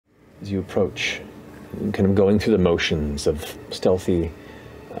as you approach, kind of going through the motions of stealthy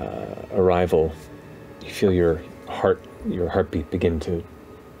arrival, you feel your heartbeat begin to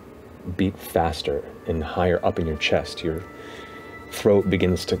beat faster and higher up in your chest. Your throat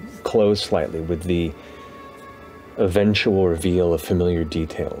begins to close slightly with the eventual reveal of familiar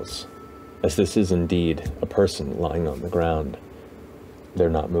details, as this is indeed a person lying on the ground. They're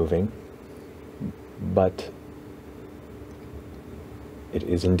not moving, but it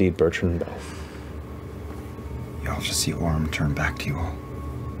is indeed Bertrand Bell. Y'all just see Orm turn back to you all.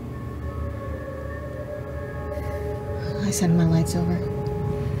 I send my lights over.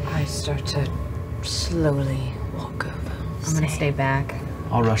 I start to slowly walk over. I'm gonna stay back.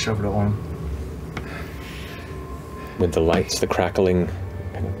 I'll rush over to Orm. With the lights, the crackling,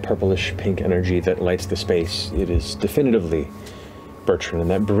 kind of purplish pink energy that lights the space, it is definitively Bertrand,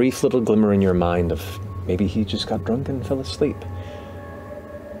 and that brief little glimmer in your mind of maybe he just got drunk and fell asleep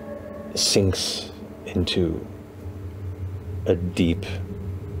sinks into a deep,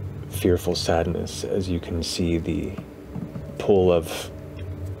 fearful sadness as you can see the pool of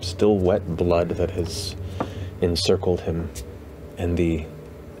still wet blood that has encircled him and the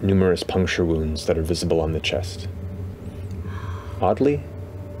numerous puncture wounds that are visible on the chest. Oddly,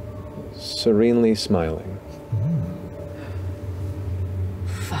 serenely smiling.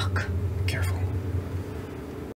 Fuck.